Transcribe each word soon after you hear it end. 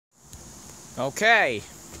Okay,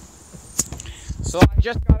 so I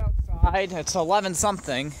just got outside. It's 11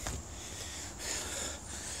 something.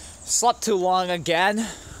 Slept too long again,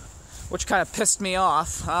 which kind of pissed me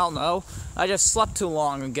off. I don't know. I just slept too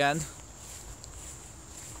long again.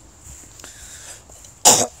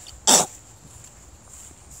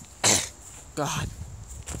 God.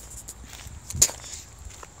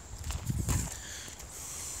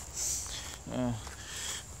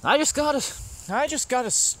 I just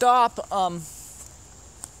gotta stop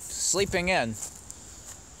sleeping in.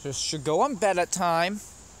 Just should go on bed at time,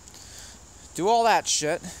 do all that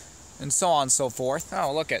shit, and so on and so forth.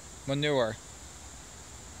 Oh, look at manure.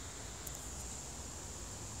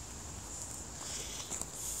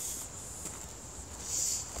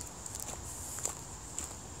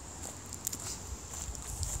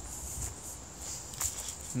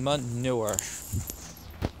 Manure.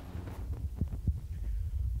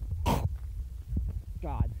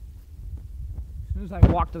 God. As soon as I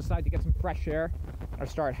walked aside to get some fresh air, I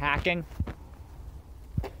started hacking.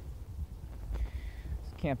 This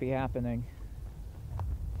can't be happening.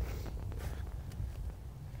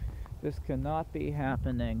 This cannot be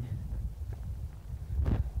happening.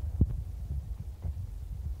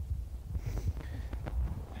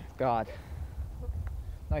 God.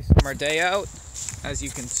 Nice summer day out, as you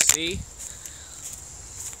can see.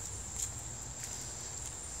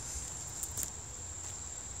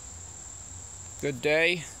 Good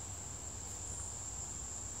day.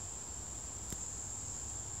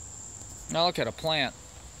 Now look at a plant.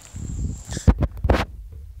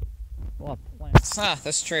 Well, plants.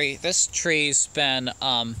 This tree's been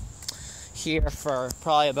here for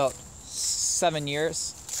probably about 7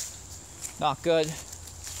 years. Not good.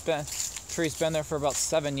 Tree's been there for about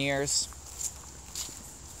 7 years.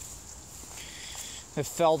 It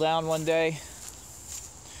fell down one day.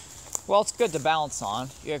 Well, it's good to balance on.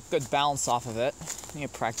 You get good balance off of it. I need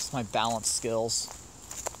to practice my balance skills.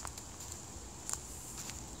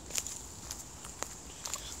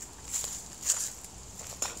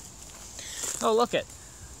 Oh, look it.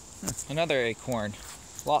 Another acorn.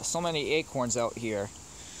 So many acorns out here.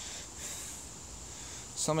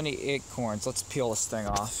 So many acorns. Let's peel this thing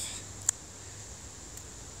off.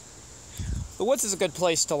 The woods is a good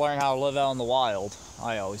place to learn how to live out in the wild,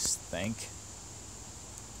 I always think.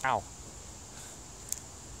 Ow.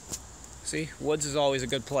 See, woods is always a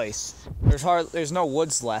good place. There's no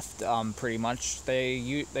woods left, pretty much.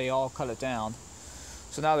 They all cut it down.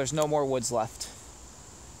 So now there's no more woods left.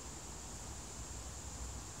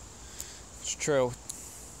 It's true.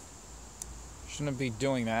 Shouldn't be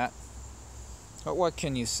doing that. But what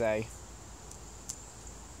can you say?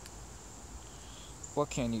 What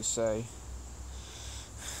can you say?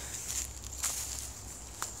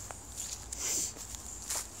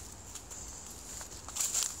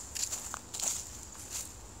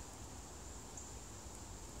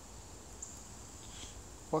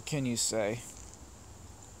 What can you say?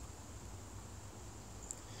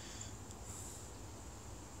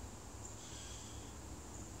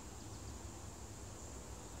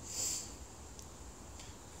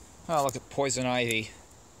 Oh, look at poison ivy.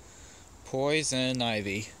 Poison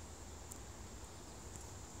ivy.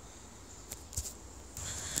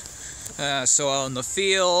 So out in the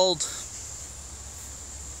field.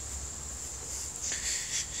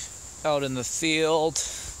 Out in the field.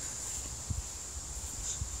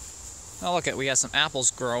 Oh, look at, we got some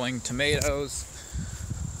apples growing, tomatoes,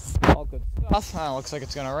 all good stuff. Oh, looks like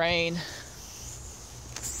it's gonna rain.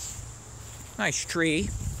 Nice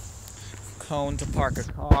tree. Cone to park a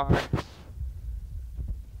car.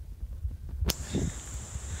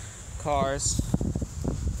 Cars.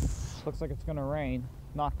 Looks like it's gonna rain.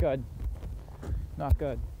 Not good. Not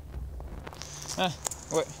good.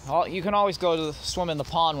 You can always go to swim in the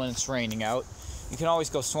pond when it's raining out. You can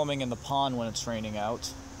always go swimming in the pond when it's raining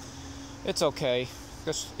out. It's okay.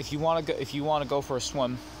 Just if you want to go for a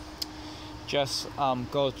swim, just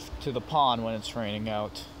go to the pond when it's raining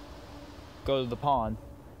out. Go to the pond.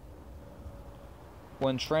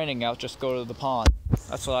 When it's raining out, just go to the pond.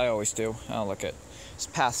 That's what I always do. Oh, look at this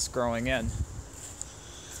path's growing in.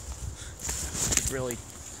 Really,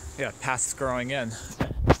 yeah, path's growing in.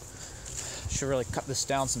 Should really cut this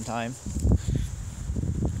down sometime.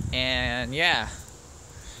 And yeah.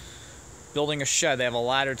 Building a shed. They have a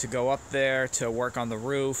ladder to go up there to work on the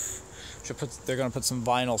roof. They're going to put some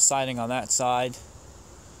vinyl siding on that side.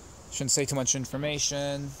 Shouldn't say too much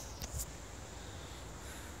information.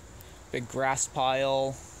 Big grass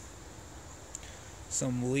pile.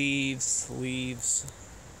 Some leaves.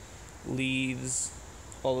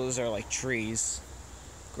 All those are like trees.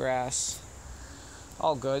 Grass.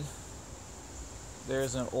 All good.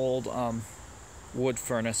 There's an old wood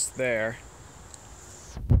furnace there.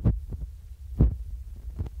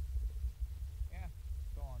 Yeah,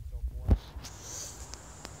 so on and so forth.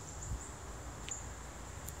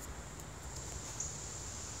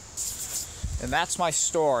 And that's my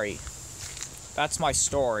story. That's my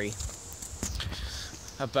story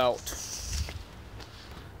about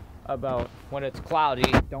when it's cloudy,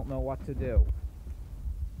 don't know what to do.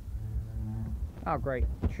 Oh great,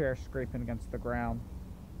 chair scraping against the ground.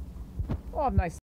 Oh, nice.